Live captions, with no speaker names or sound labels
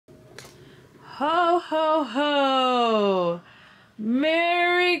Ho, ho, ho!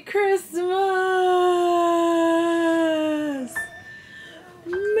 Merry Christmas!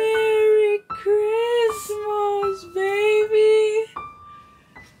 Merry Christmas, baby!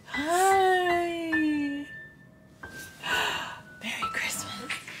 Hi! Merry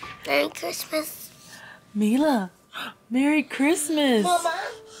Christmas! Merry Christmas. Mila, Merry Christmas! Mama?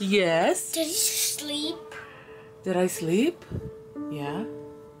 Yes? Did you sleep? Did I sleep? Yeah?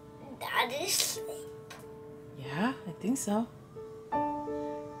 Daddy sleep? Yeah, I think so.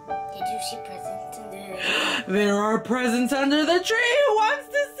 Did you see presents in the There are presents under the tree! Who wants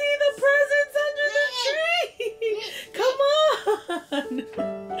to see the presents under the tree? Come on!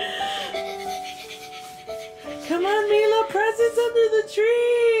 Come on, Mila, presents under the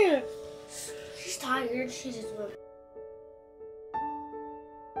tree! She's tired. She just went.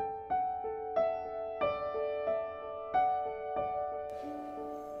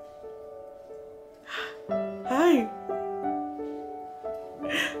 Hi.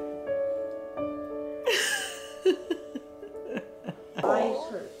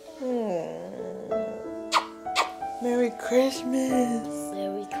 Merry Christmas.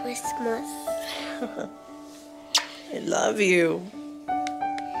 Merry Christmas. I love you.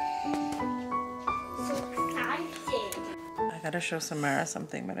 So excited. I gotta show Samara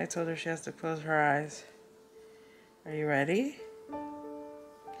something, but I told her she has to close her eyes. Are you ready?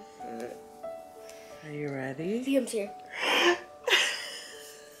 Are you ready? Liam's here.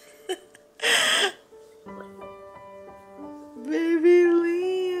 Baby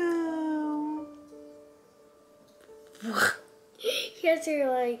Liam. He has her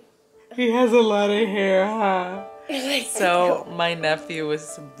like. He has a lot of hair, huh? Like So my nephew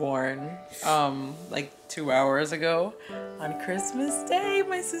was born like 2 hours ago on Christmas Day.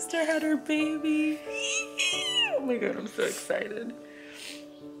 My sister had her baby. Oh my god, I'm so excited.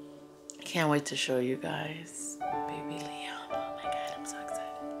 Can't wait to show you guys baby Liam. Oh my god, I'm so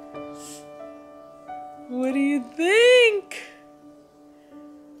excited. What do you think?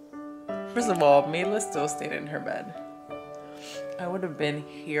 First of all, Mila still stayed in her bed. I would have been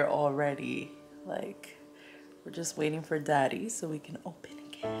here already. Like, we're just waiting for Daddy so we can open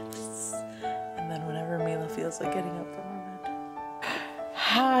gifts. And then whenever Mila feels like getting up from her bed.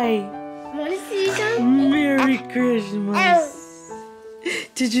 Hi. Want to see something? Merry Christmas.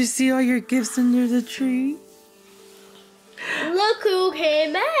 Did you see all your gifts under the tree? Look who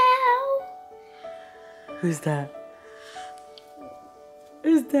came out. Who's that?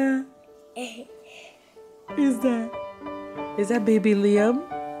 Who's that? Who's that? Is that baby Liam?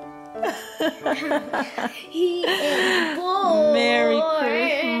 He is born. Merry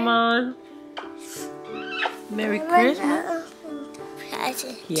Christmas. Merry Christmas.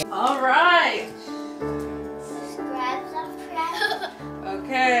 Yeah. All right. Just grab some presents.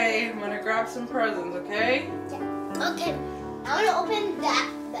 Okay, I'm gonna grab some presents, okay? Okay, I want to open the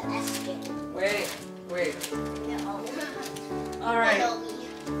basket. Wait. No. All right.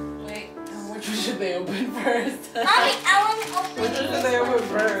 Mommy, Wait, which one should they open first? I want to open Which one should they open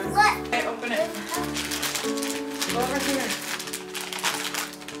first? What? Okay, open it. Go over here.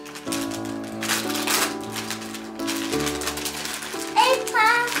 A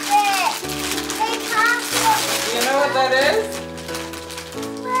pocket. A pocket. You know what that is?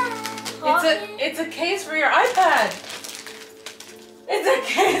 It's a case for your iPad. It's a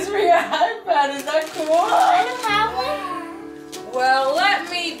case for your iPad. Is that cool? I don't have one. Well, let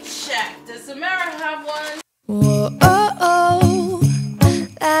me check. Does Samara have one? Whoa, oh, oh,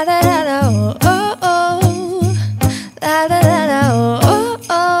 la da da da, oh, oh, la da da da, oh,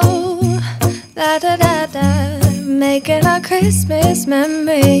 oh, la da da da, making our Christmas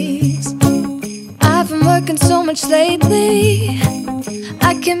memories. I've been working so much lately,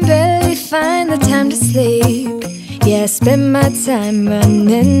 I can barely find the time to sleep. Yeah, I spend my time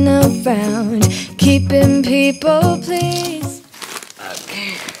running around, keeping people pleased.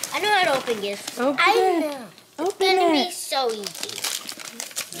 Okay. I know how to open gifts. Open I it. know. Open It's gonna it. be so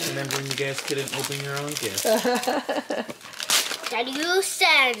easy. Remember when you guys couldn't open your own gift? Daddy, you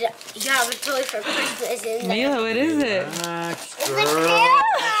said you have a toy for Christmas in there. Mila, what is it? Relax, It's a girl.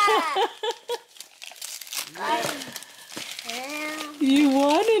 camera. You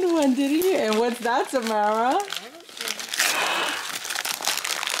wanted one, didn't you? And what's that, Samara?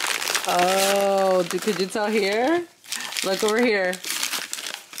 Oh, could you tell here? Look over here.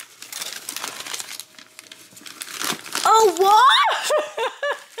 Oh, what?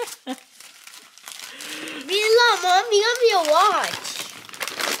 Mila, Mom, you got me a watch.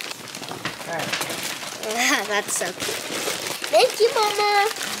 Alright. That's so cute. Thank you, Mama.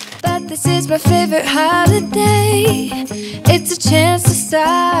 But this is my favorite holiday. It's a chance to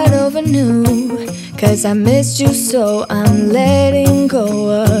start over never knew. 'Cause I missed you, so I'm letting go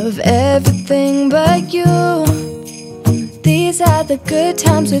of everything but you. These are the good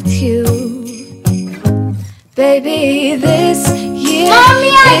times with you. Baby, this year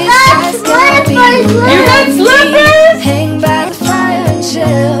Mommy, I got is just gonna be slippers. you You got slippers? Hang by the fire and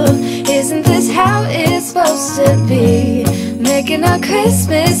chill. Isn't this how it's supposed to be? Making our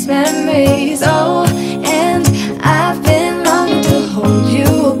Christmas memories. Oh, and I've been longing to hold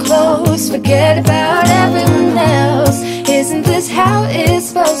you close. Forget about everyone else. Isn't this how it's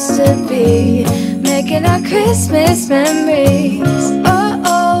supposed to be? Making our Christmas memories. Oh,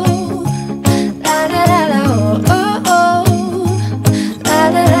 oh, la da da da, oh, oh, oh, la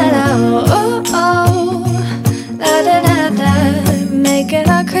da da da, oh, oh, la da da da. Making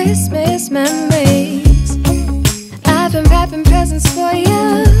our Christmas memories. I've been wrapping presents for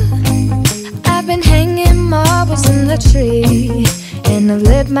you. I've been hanging marbles in the tree. And I've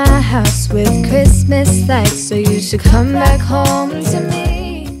lit my house with Christmas lights. So you should come back home to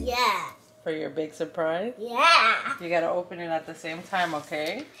me. Yeah. For your big surprise? Yeah. You gotta open it at the same time,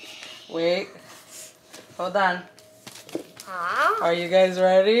 okay? Wait. Hold on. Huh? Are you guys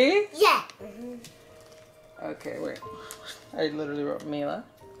ready? Yeah. Okay, wait. I literally wrote Mila.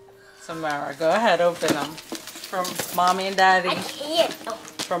 Samara, go ahead, open them. From mommy and daddy. I can't. Oh.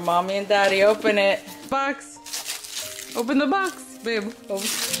 From mommy and daddy, open it. Box. Open the box, babe. Oh,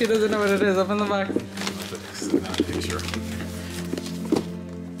 she doesn't know what it is. Open the box. Picture.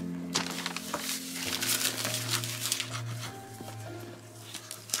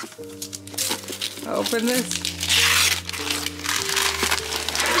 Open this.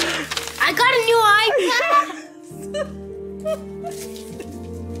 I got a new iPad.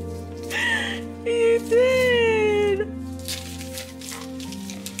 You did.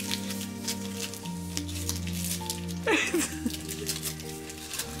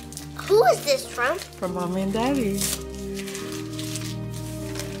 Who is this from? From mommy and daddy.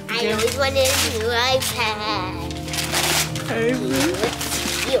 I always wanted a new iPad. Hey, babe.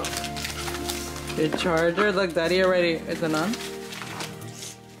 What's you? Your charger. Look, daddy already. Is it on?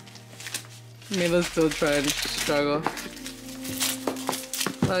 Mila's still trying to struggle.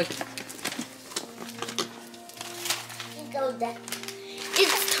 Look.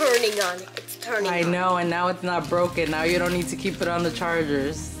 It's turning on. It's turning I on. know, and now it's not broken. Now you don't need to keep it on the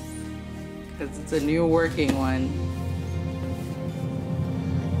chargers. Because it's a new working one.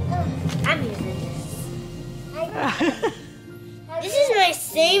 I'm using this. This is my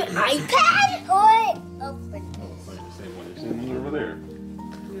same iPad? Toy. Open this. Over there.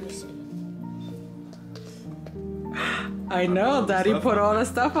 Let me see. I know, daddy put all the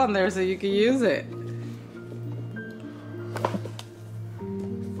stuff on there so you can use it.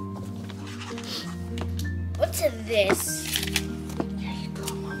 What's this? There you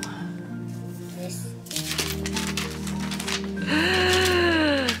go, mama. This.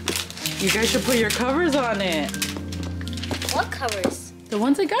 You guys should put your covers on it. What covers? The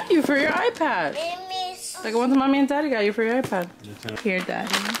ones I got you for your iPad. Like the ones mommy and daddy got you for your iPad. Here,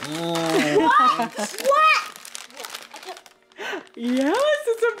 daddy. What? What? Yes,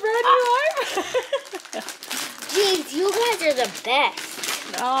 it's a brand new iPad. Jeez, you guys are the best.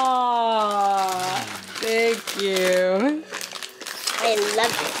 Aww, thank you. I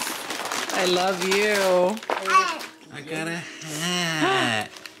love this. I love you. I got a hat.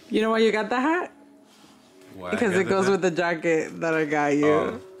 You know why you got the hat? Why Because it goes with the jacket that I got you.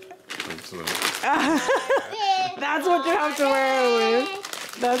 Oh. That's what you have to wear it with.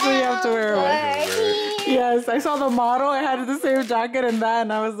 That's what you have to wear it with. Yes, I saw the model. It had the same jacket and that,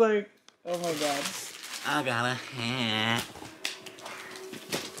 and I was like, oh my god. I got a hat.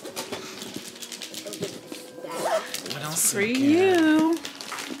 What else? For you.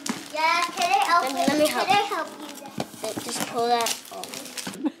 Yeah, can I help Let me help. Can I help you? Just pull that off.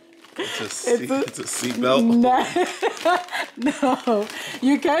 It's a seatbelt. No,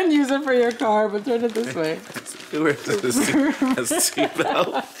 you can use it for your car, but turn it this way. Where is a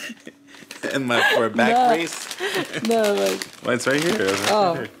seatbelt? And for a back brace? No, like. Well, it's right here.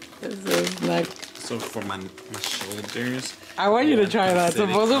 Oh, this is like. So for my shoulders. I want you to try that.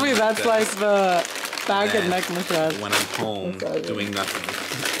 Supposedly that's like the back and neck massage. When I'm home doing nothing.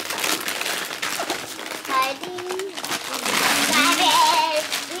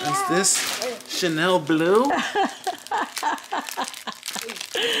 Is this Chanel blue?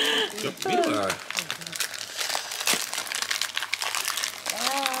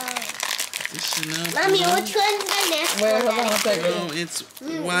 Mommy, which one's the next Wait, one? hold on one second. Oh, it's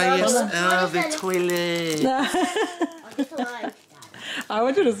YSL, the toilet. I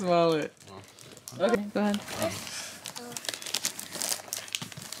want you to smell it. Okay, go ahead.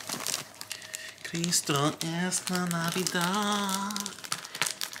 Cristo es la Navidad.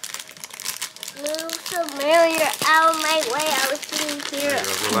 Move familiar out of my way. I was sitting here. There you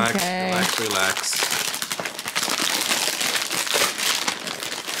go. Relax, Okay. relax, relax.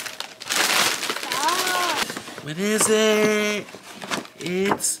 Stop. What is it?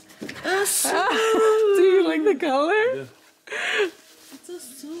 It's a soup. Do you like the color? It's a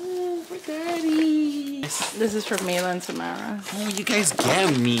soup for Daddy. This is from Mila and Samara. Oh, you guys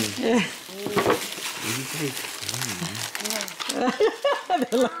get me. Yeah. You guys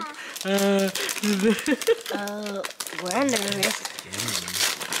We're nervous.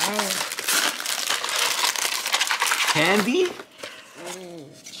 Candy?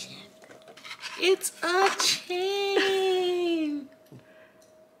 It's a chain.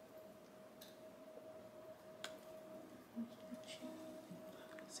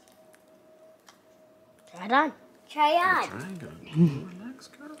 Try it on. Try on. Triangle. Relax,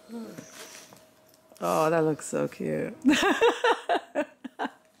 girl. Oh, that looks so cute. Those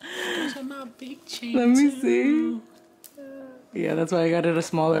are not big chains. Let me see. Yeah, that's why I got it a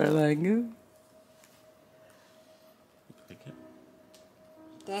smaller leg.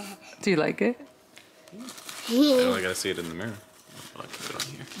 Do you like it? Oh, I gotta see it in the mirror. I'll keep it on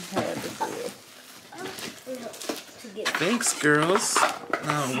here. Thanks, girls.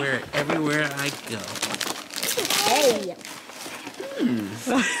 Now I'll wear it everywhere I go. Hey.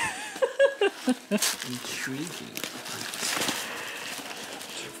 Intriguing.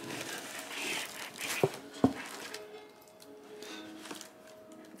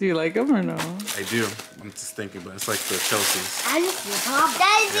 Do you like them or no? I do. I'm just thinking, but it's like the Chelsea's. Daddy,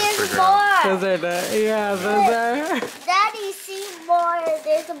 there's figure more. Those are the, yeah, those are. Daddy, see more.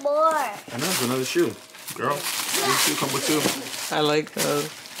 There's more. I know, it's another shoe. Girl, new shoe come with two. I like those.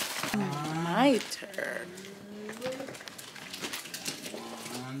 My turn.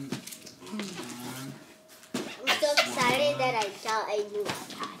 I'm so excited that I saw a new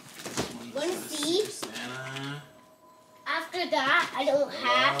iPad. Want to see? Santa. After that, I don't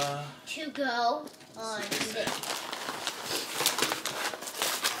have to go on this.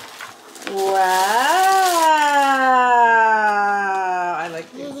 Wow. I like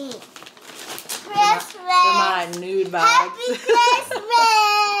these. Christmas. They're my nude vibes. Happy Christmas.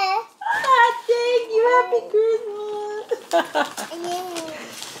 Thank you. Happy Christmas.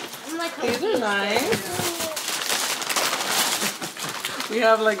 I'm like, These are nice. We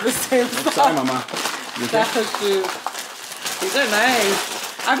have like the same Sorry, stuff. Mama. You okay? That's cute. These are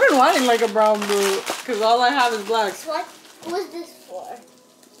nice. I've been wanting like a brown boot because all I have is black. what was this for?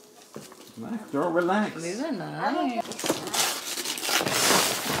 Relax, girl, relax. These are nice.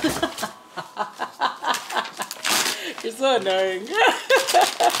 You're so annoying.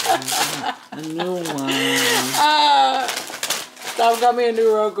 A new one. Tom got me a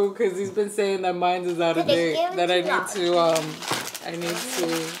new Roku because he's been saying that mine is out of Did they date. give it That to I you? need to.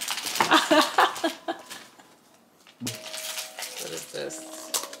 What is this?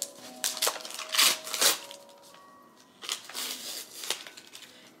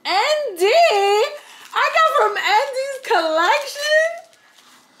 Andy! I got from Andy's collection?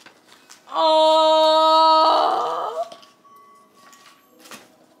 Oh.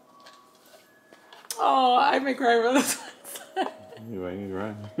 Oh, I may cry for this one. You ain't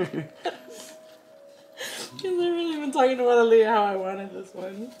right. Because I really been talking to Aaliyah how I wanted this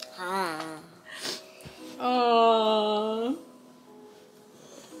one. Oh.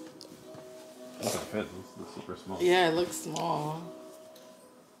 It's a fit. It's super small. Yeah, it looks small.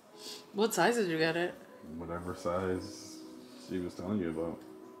 What size did you get it? Whatever size she was telling you about.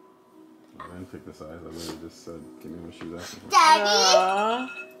 I didn't pick the size. I really just said, give me what she was asking for. Daddy,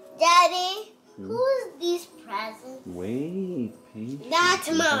 Daddy, who's these presents? Wait, Paige. That's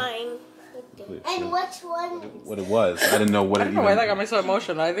mine. Wait, And which one? what it was. I didn't know what I it don't know why that got me so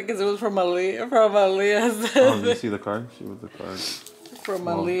emotional. I think 'cause it was from Aaliyah. From Aaliyah's. Oh, did you see the card? She was the card. From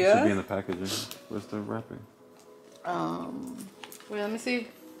Well, it should be in Aaliyah. the packaging. Where's the wrapping? Wait, let me see.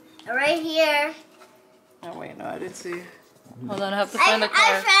 Right here. Oh wait, no, I didn't see. Hold on, I have to I find the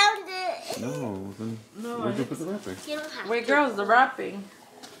card. found it. No, then No, where'd you put the wrapping? You don't have Wait, to. girls, the wrapping.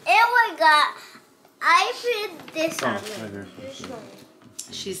 It would got. I put this Oh, on right it. here. This one.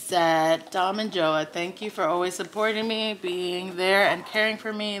 She said, Dom and Joa, thank you for always supporting me, being there and caring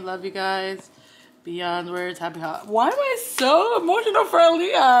for me. Love you guys. Beyond words, happy holidays. Why am I so emotional for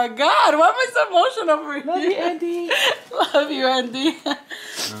Aaliyah? God, why am I so emotional for you? Love you, Andy. Love you, Andy.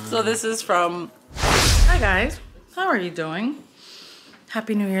 So this is from... Hi, guys. How are you doing?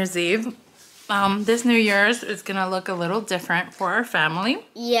 Happy New Year's Eve. This New Year's is going to look a little different for our family.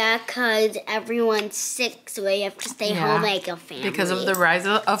 Yeah, because everyone's sick, so we have to stay home like a family. Because of the rise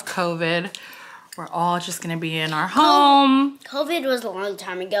of COVID, we're all just gonna be in our home. COVID was a long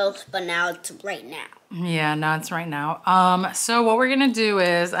time ago, but now it's right now. Yeah, now it's right now. So what we're gonna do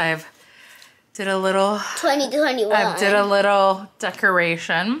is I've did a little 2021. I did a little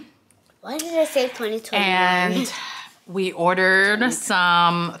decoration. Why did I say 2021? And we ordered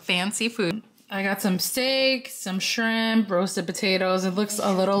some fancy food. I got some steak, some shrimp, roasted potatoes. It looks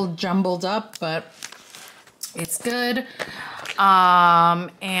a little jumbled up, but it's good.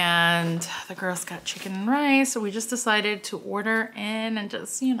 And the girls got chicken and rice, so we just decided to order in and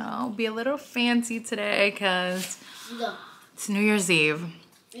just, you know, be a little fancy today because it's New Year's Eve.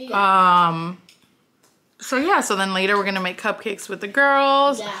 So yeah, so then later we're gonna make cupcakes with the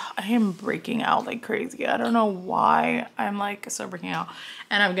girls. Yeah. I am breaking out like crazy. I don't know why I'm like so breaking out.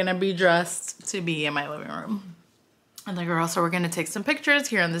 And I'm gonna be dressed to be in my living room. And the girls, so we're gonna take some pictures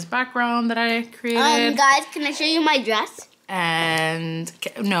here in this background that I created. Guys, can I show you my dress? And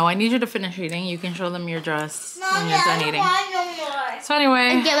no, I need you to finish eating. You can show them your dress when you're done eating. So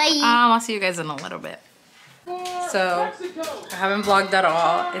anyway, I'll see you guys in a little bit. So I haven't vlogged at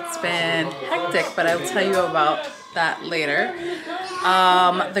all. It's been hectic, but I'll tell you about that later.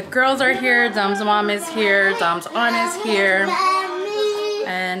 The girls are here. Dom's mom is here. Dom's aunt is here,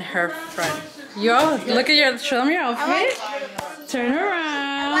 and her friend. Yo, look at your. Show them your outfit. Turn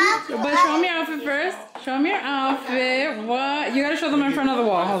around. But show them your outfit first. Show them your outfit. What? You gotta show them in front of the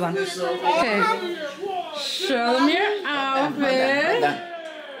wall. Hold on. Okay. Show them your outfit.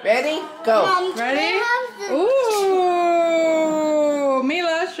 Ready? Go. Ready? Ooh,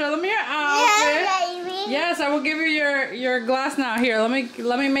 Mila, show them your outfit. Yes, I will give you your glass now. Here, let me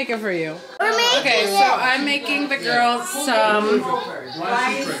make it for you. Okay, so I'm making the girls some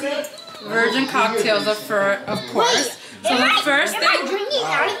virgin cocktails of course. So the first thing. Am I drinking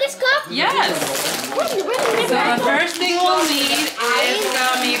out of this cup? Yes. So the first thing we'll need is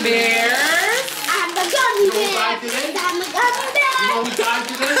gummy bears. I'm a gummy bear. I'm a gummy bear.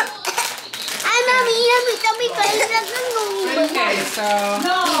 Okay, so.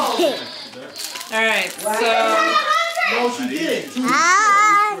 Alright, so. No, she didn't.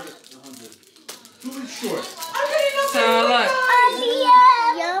 Too short. So look.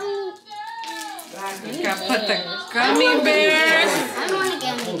 You gotta put the gummy bears. I want a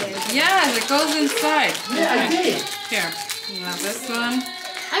gummy bear. Yes, it goes inside. Yeah, I did. Here, you have this one.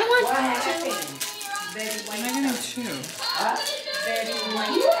 I want I'm gonna chew.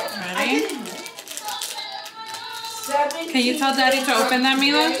 Ready? Can you tell Daddy to open that,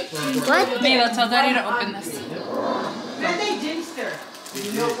 Mila? What? Mila, tell Daddy to open this.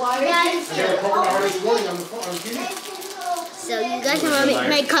 So you guys want to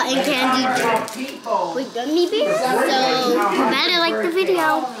make cotton candy with gummy bears? So you better like the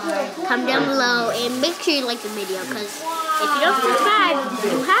video. Comment down below and make sure you like the video because if you don't subscribe,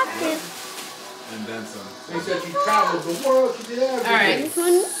 you have to. And then some. They said you traveled the world. Alright,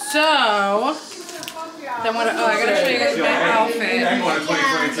 so then what? Oh, I gotta show you guys my outfit.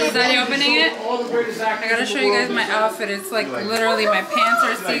 Is Daddy opening it? I gotta show you guys my outfit. It's like literally my pants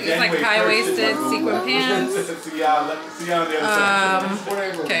are it's like high-waisted sequin pants.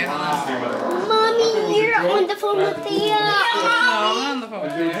 Okay, hold on. Mommy, you're on the phone with Thea. No, I'm not on the phone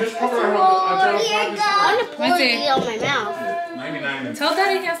with you. I want to pour it on my mouth. Tell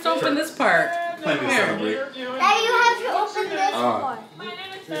Daddy he has to open this part. Plenty to celebrate. Daddy, you have to open this part.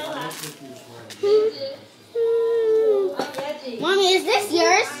 Mommy, is this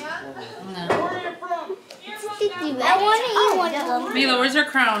yours? No. I want to eat one of them. Mila, where's your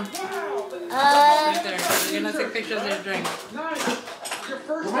crown? Right there. You're gonna take pictures of your drink.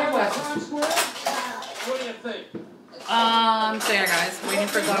 So yeah, guys, waiting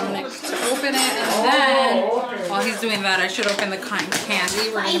for Dominic to open it, and then while he's doing that, I should open the cotton candy.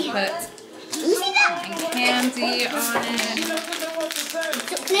 We're gonna put cotton candy on it.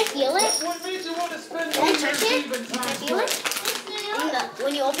 Can I feel it? Can I touch it? Can I feel it?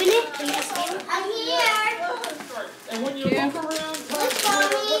 When you open it, can you just feel it? I'm here. Thank you. Look,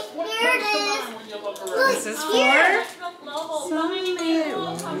 Mommy. Here it is. This is for Mommy,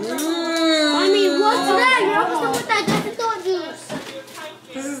 what's that? You're supposed to put that. That's adult juice.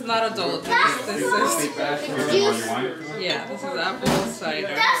 This is not adult juice. This is Juice. yeah. This is apple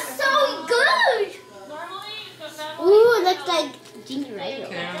cider. That's so good. Ooh, it looks like ginger ale.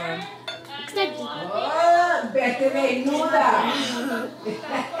 Okay, hold on. Looks like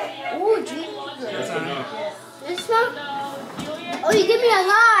ooh, ginger. That's on. This one? Oh, you give me a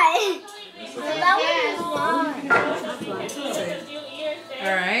lot. That one is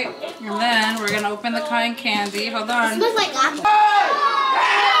All right, and then we're gonna open the cotton candy. Hold on. It smells like apple.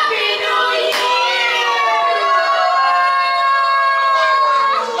 Happy New Year!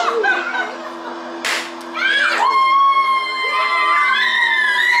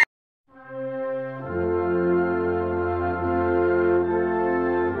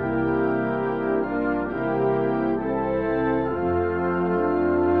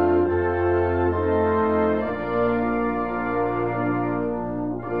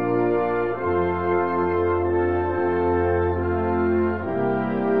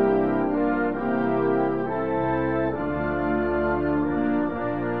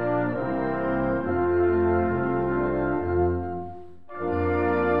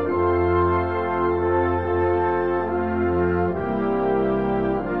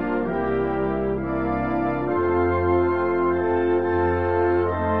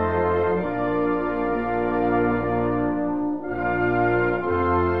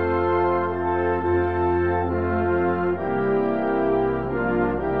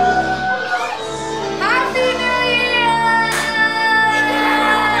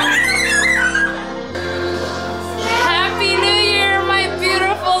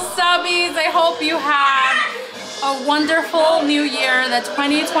 year that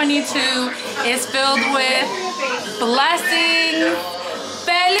 2022 is filled with blessings.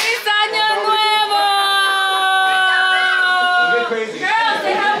 Feliz Año Nuevo! Girls,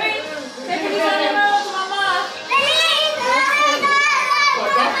 say happy. Say Feliz Año Nuevo to Mama.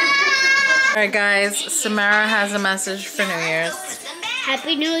 Alright guys, Samara has a message for New Year's.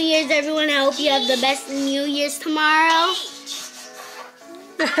 Happy New Year's, everyone. I hope you have the best New Year's tomorrow.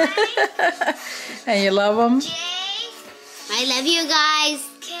 And you love them? I love you guys.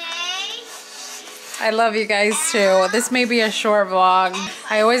 I love you guys too. This may be a short vlog.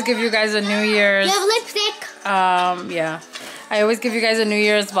 I always give you guys a New Year's. You have lipstick. Yeah. I always give you guys a New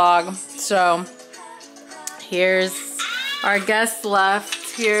Year's vlog. So here's our guests left.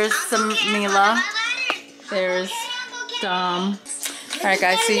 Here's Samila. There's Dom. Alright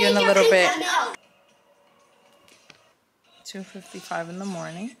guys, see you in a little bit. 2:55 in the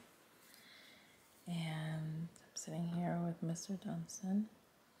morning. And I'm sitting here with Mr. Dunston.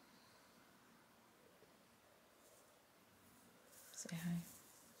 Say hi.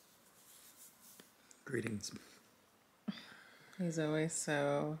 Greetings. He's always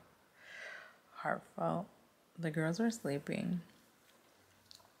so heartfelt. The girls were sleeping.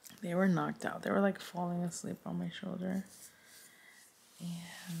 They were knocked out. They were like falling asleep on my shoulder.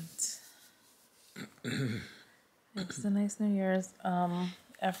 And it's a nice New Year's.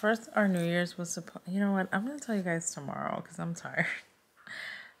 At first our New Year's was supposed, you know what, I'm gonna tell you guys tomorrow because I'm tired.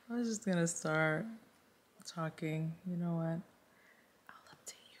 I was just gonna start talking, you know what, I'll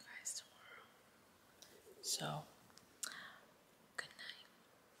update you guys tomorrow. So good night,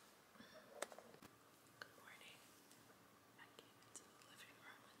 good morning. I came into the living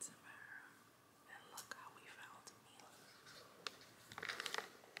room with Samara and look how we found Mila.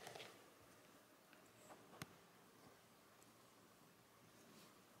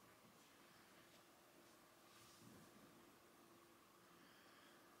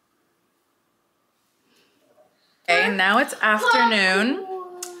 Okay, now it's afternoon,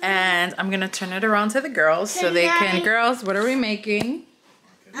 and I'm gonna turn it around to the girls so they can. Girls, what are we making?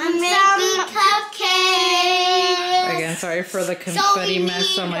 I'm making cupcakes. Again, sorry for the confetti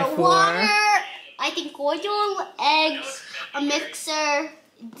mess on my floor. Water, I think cordial, eggs, a mixer,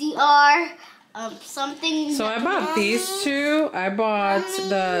 DR, something. So I bought these two. I bought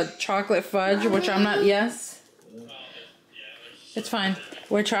the chocolate fudge, which I'm not. Yes, it's fine.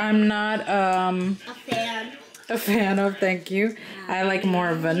 Which I'm not. A fan of, thank you. I like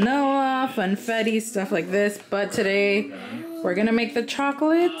more vanilla, funfetti, stuff like this. But today we're gonna make the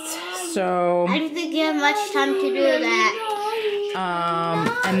chocolates. So I don't think you have much time to do that.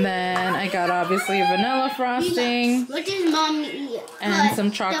 And then I got obviously vanilla frosting. What does Mom eat? And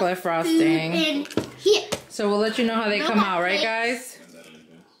some chocolate frosting. In here. So we'll let you know how they come out, right guys?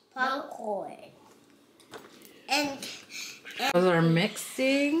 Popcorn. And Those are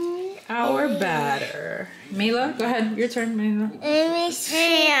mixing our batter. Mila, go ahead. Your turn, Mila. Amy's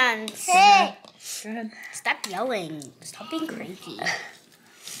hands. Go ahead. Stop yelling. Stop being crazy.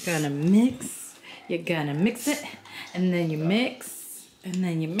 Gonna mix. You're gonna mix it. And then you mix. And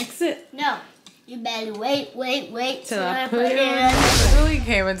then you mix it. No. You better wait. Till I put it in. I literally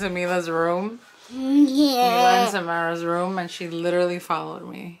came into Mila's room. Mila Yeah. and Samara's room, and she literally followed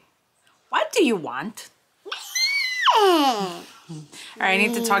me. What do you want? Alright, I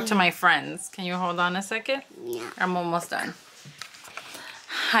need to talk to my friends. Can you hold on a second? Yeah. I'm almost done.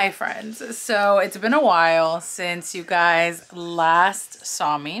 Hi friends. So it's been a while since you guys last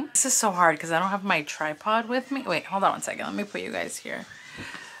saw me. This is so hard because I don't have my tripod with me. Wait, hold on one second. Let me put you guys here.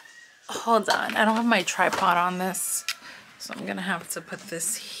 Hold on. I don't have my tripod on this. So I'm going to have to put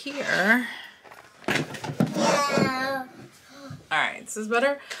this here. Alright, this is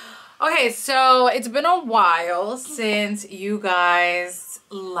better. Okay, so it's been a while since you guys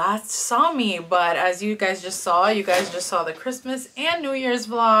last saw me, but as you guys just saw the Christmas and New Year's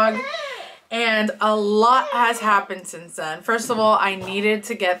vlog, and a lot has happened since then. First of all, I needed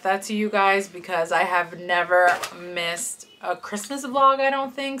to get that to you guys because I have never missed a Christmas vlog, I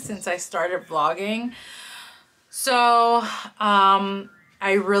don't think, since I started vlogging. So,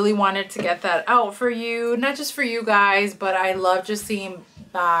 I really wanted to get that out for you, not just for you guys, but I love just seeing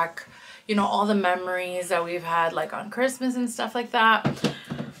back, you know, all the memories that we've had like on Christmas and stuff like that.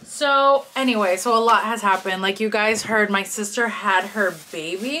 So anyway, so a lot has happened. Like you guys heard, my sister had her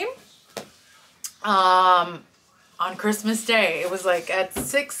baby on Christmas Day. It was like at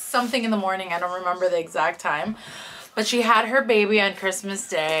 6 something in the morning. I don't remember the exact time, but she had her baby on Christmas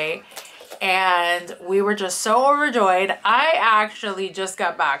Day. And we were just so overjoyed. I actually just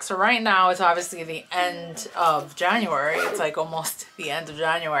got back. So right now it's obviously the end of January. It's like almost the end of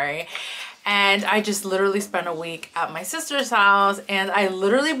January. And I just literally spent a week at my sister's house, and I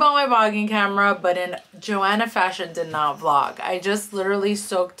literally bought my vlogging camera, but in Joanna fashion did not vlog. I just literally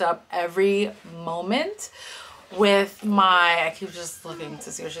soaked up every moment with my, I keep just looking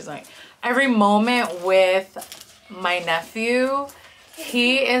to see what she's doing. Every moment with my nephew.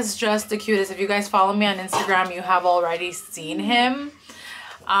 He is just the cutest. If you guys follow me on Instagram, you have already seen him.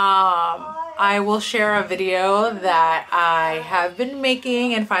 I will share a video that I have been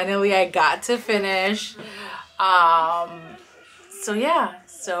making and finally I got to finish. So yeah,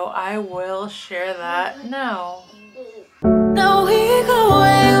 so I will share that now. Now we go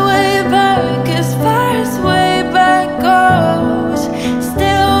way, way back, as far as way back goes.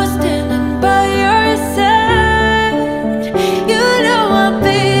 Still standing by your side. You know I'll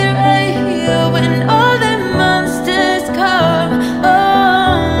be right here when all the monsters come.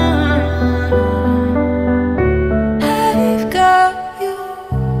 I've got you.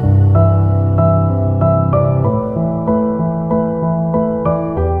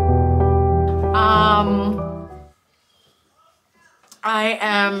 I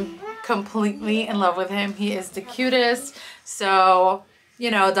am completely in love with him. He is the cutest. So,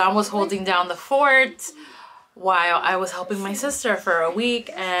 you know, Dom was holding down the fort while I was helping my sister for a week,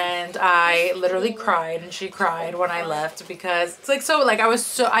 and I literally cried and she cried when I left because it's like, so like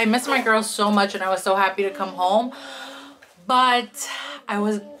I missed my girls so much and I was so happy to come home, but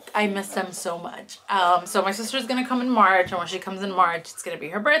I missed them so much. So my sister's gonna come in March, and when she comes in March, it's gonna be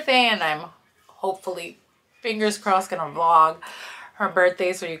her birthday, and I'm hopefully, fingers crossed, gonna vlog her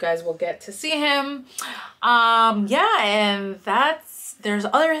birthday so you guys will get to see him. Yeah, and there's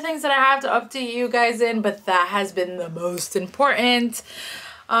other things that I have to update you guys in, but that has been the most important.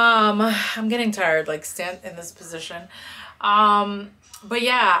 I'm getting tired, like stand in this position. But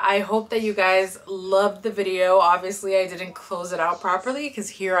yeah, I hope that you guys loved the video. Obviously I didn't close it out properly because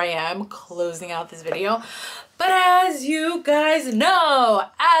here I am closing out this video, but as you guys know,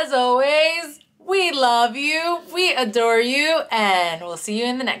 as always, we love you, we adore you, and we'll see you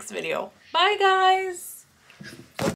in the next video. Bye guys.